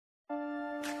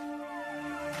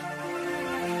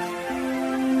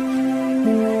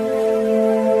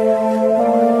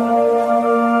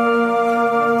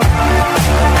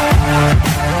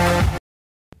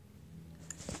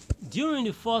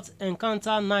fourth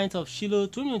encounter night of Shiloh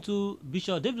 2022,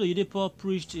 Bishop David Oyedepo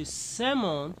preached a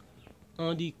sermon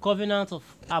on the covenant of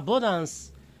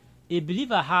abundance a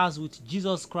believer has with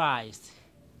Jesus Christ.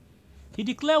 He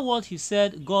declared what he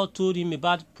said God told him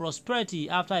about prosperity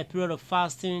after a period of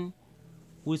fasting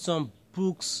with some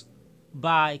books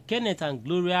by Kenneth and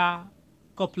Gloria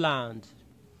Copeland.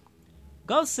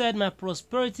 God said, "My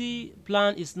prosperity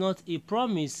plan is not a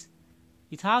promise.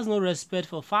 It has no respect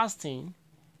for fasting.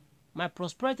 My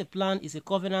prosperity plan is a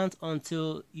covenant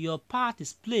until your part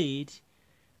is played.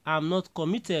 I'm not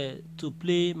committed to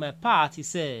play my part," he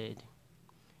said.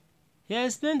 He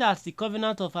explained that the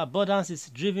covenant of abundance is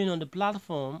driven on the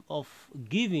platform of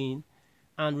giving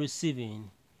and receiving.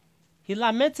 He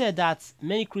lamented that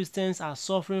many Christians are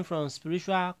suffering from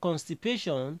spiritual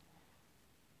constipation.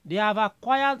 They have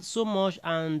acquired so much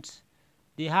and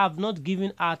they have not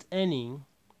given out any.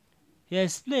 He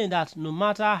explained that no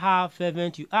matter how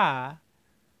fervent you are,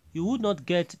 you would not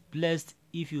get blessed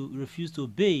if you refuse to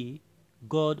obey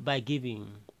God by giving.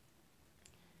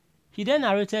 He then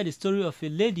narrated the story of a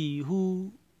lady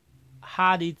who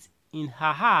had it in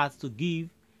her heart to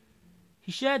give.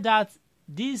 He shared that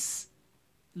this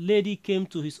lady came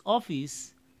to his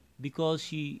office because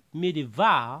she made a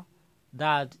vow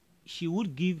that she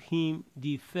would give him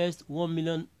the first 1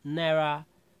 million naira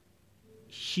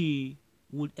she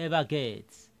would ever get.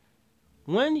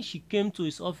 When she came to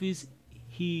his office,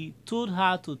 he told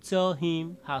her to tell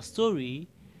him her story.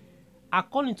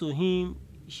 According to him,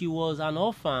 she was an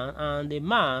orphan, and a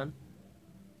man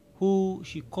who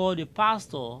she called a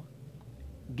pastor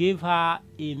gave her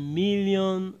 1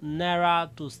 million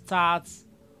naira to start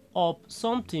up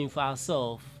something for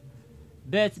herself.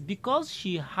 But because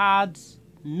she had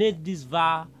made this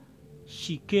vow,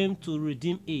 she came to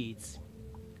redeem it.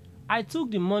 I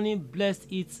took the money, blessed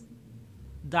it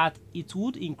that it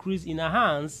would increase in her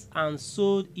hands, and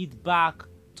sold it back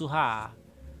to her.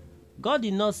 God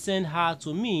did not send her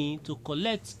to me to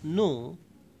collect, no.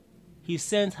 He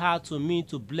sent her to me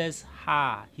to bless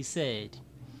her, he said.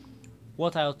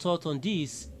 What are your thoughts on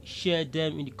this? Share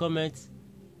them in the comments.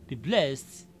 Be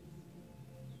blessed.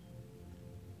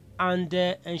 And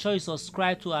ensure you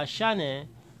subscribe to our channel.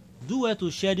 Do well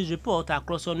to share this report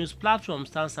across all news platforms.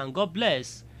 Thanks and God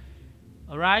bless.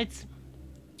 Alright.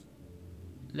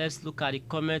 Let's look at the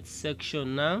comment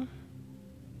section now.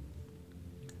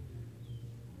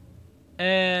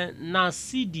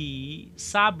 Nasidi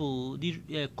Sabo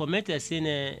commented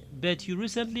saying, "But you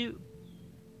recently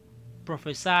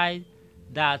prophesied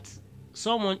that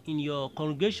someone in your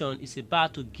congregation is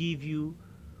about to give you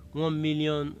 $1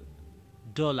 million.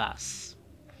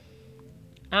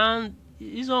 And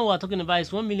this one we're talking about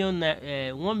is 1 million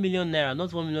naira, not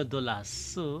 $1 million.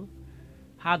 So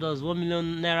how does 1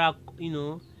 million naira,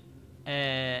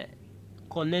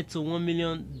 connect to $1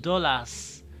 million?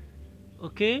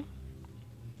 Okay.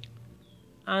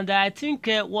 And I think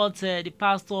what the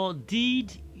pastor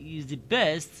did is the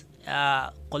best,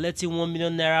 collecting 1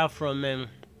 million naira from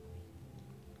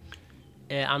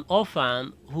an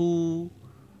orphan who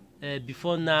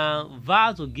before now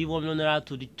vowed to give 1 million naira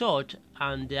to the church,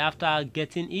 and after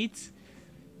getting it,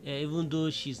 even though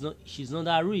she's not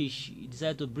that rich, she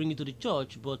decided to bring it to the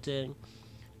church. But I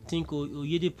think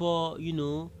Oyedepo,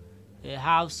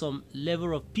 have some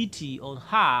level of pity on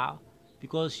her,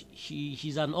 because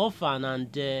she's an orphan,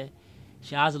 and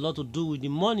she has a lot to do with the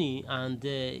money, and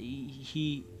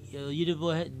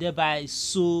Oyedepo thereby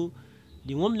sow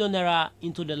the 1 million naira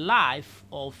into the life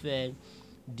of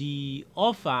the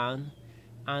orphan.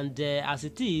 And as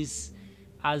it is,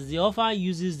 as the orphan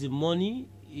uses the money,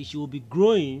 she will be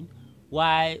growing,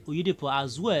 while Oyedepo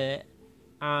as well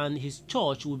and his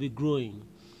church will be growing.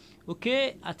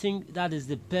 Okay, I think that is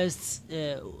the best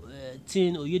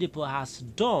thing Oyedepo has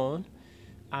done.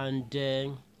 And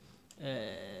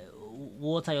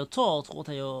what are your thoughts? What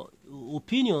are your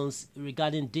opinions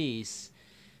regarding this?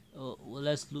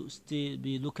 Let's still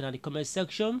be looking at the comment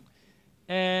section.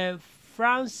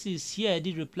 Francis here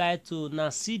did reply to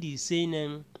Nasidi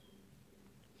saying,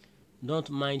 "Don't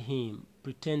mind him,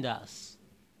 pretenders.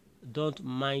 Don't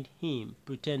mind him,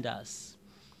 pretenders."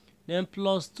 Then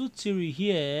plus 2 theory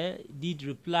here did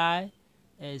reply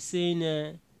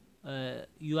saying,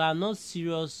 "You are not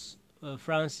serious,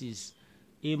 Francis.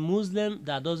 A Muslim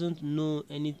that doesn't know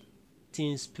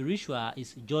anything spiritual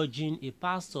is judging a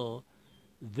pastor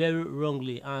very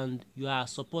wrongly, and you are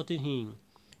supporting him.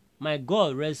 My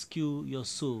God rescue your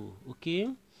soul."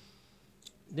 Okay.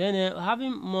 Then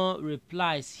having more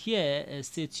replies here,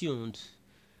 stay tuned.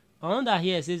 Under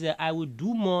here says that I will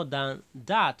do more than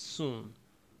that soon.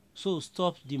 So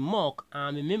stop the mock.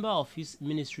 I'm a member of his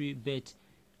ministry, but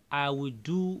I will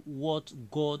do what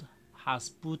God has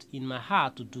put in my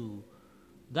heart to do.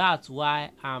 That's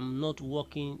why I'm not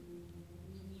working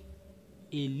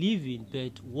a living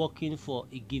but working for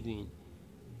a giving.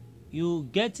 You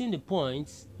getting the point?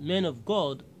 Men of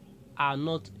God are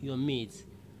not your mates.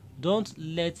 Don't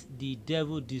let the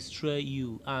devil destroy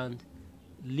you and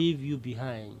leave you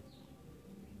behind.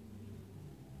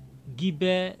 Give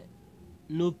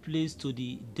no place to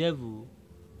the devil.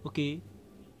 Okay,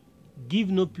 give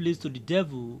no place to the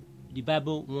devil. The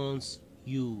Bible wants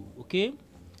you. Okay,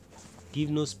 give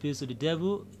no space to the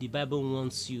devil. The Bible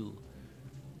wants you.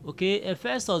 Okay,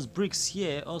 Ephesus Bricks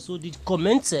here also did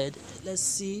commented. Let's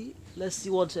see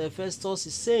what Ephesus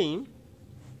is saying.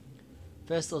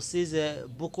 Festus says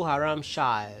Boko Haram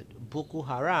child.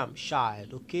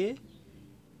 Okay,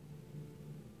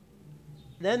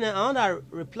 then another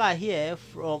reply here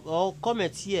from, or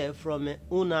comment here from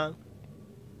Una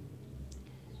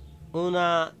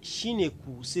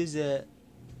Shineku says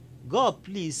God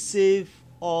please save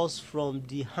us from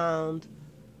the hand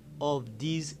of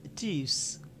these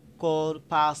thieves called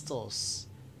pastors.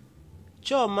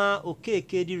 Choma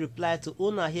Okekedi replied to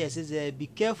Una here, says be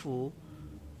careful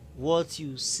what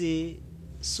you say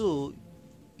so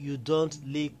you don't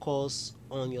lay curse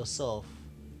on yourself.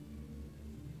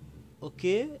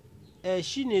 Okay,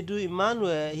 Shinedu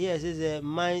Emmanuel here says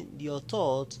mind your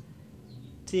thought,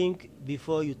 think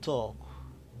before you talk.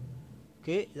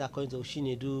 Okay, that's according to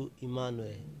Shinedu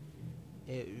Emmanuel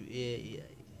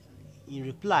in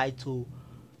reply to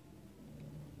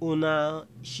Una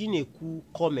Shineku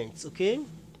comments. Okay,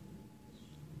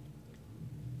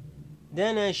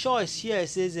 then Choice here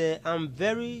says I'm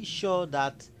very sure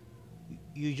that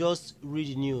you just read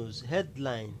the news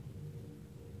headline,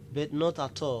 but not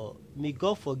at all. May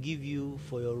God forgive you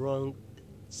for your wrong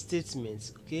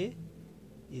statements. Okay,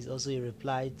 is also a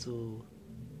reply to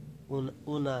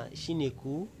Una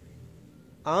Shineku.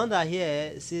 Another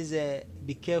here says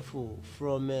be careful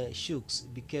from Shooks.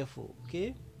 Be careful.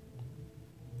 Okay,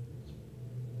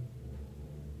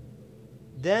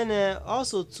 then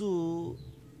also to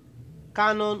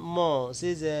Canon Moore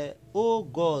says oh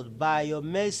God, by your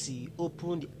mercy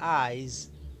open the eyes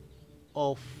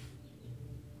of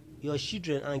your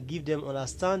children and give them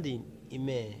understanding.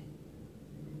 Amen.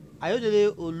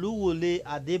 Ayodele Oluwole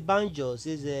Adebanjo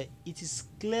says it is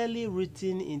clearly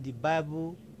written in the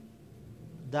Bible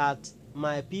that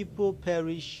my people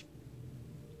perish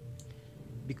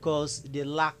because they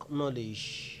lack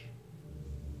knowledge.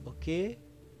 Okay,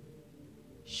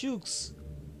 Shooks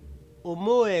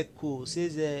Omoeko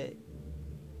says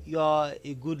you are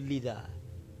a good leader.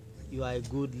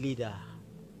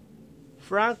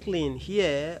 Franklin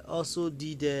here also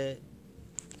did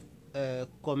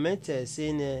commented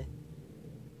saying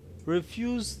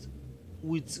refused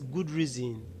with good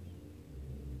reason,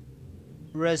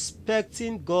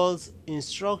 respecting God's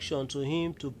instruction to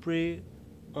him to pray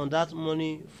on that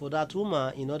money for that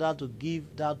woman in order to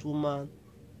give that woman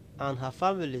and her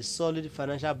family solid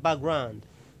financial background.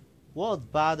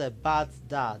 What bad about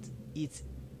that? It's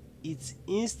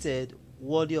instead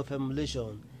worthy of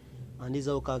emulation. And this is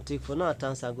all we can take for now.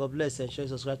 Thanks and God bless. And share,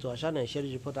 subscribe to our channel and share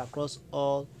this report across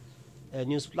all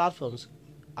news platforms,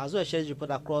 as well as share this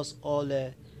report across all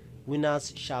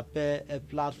Winners Chapel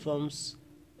platforms,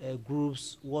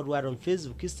 groups worldwide on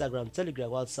Facebook, Instagram, Telegram,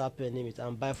 WhatsApp, name it.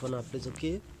 And bye for now, please.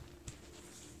 Okay.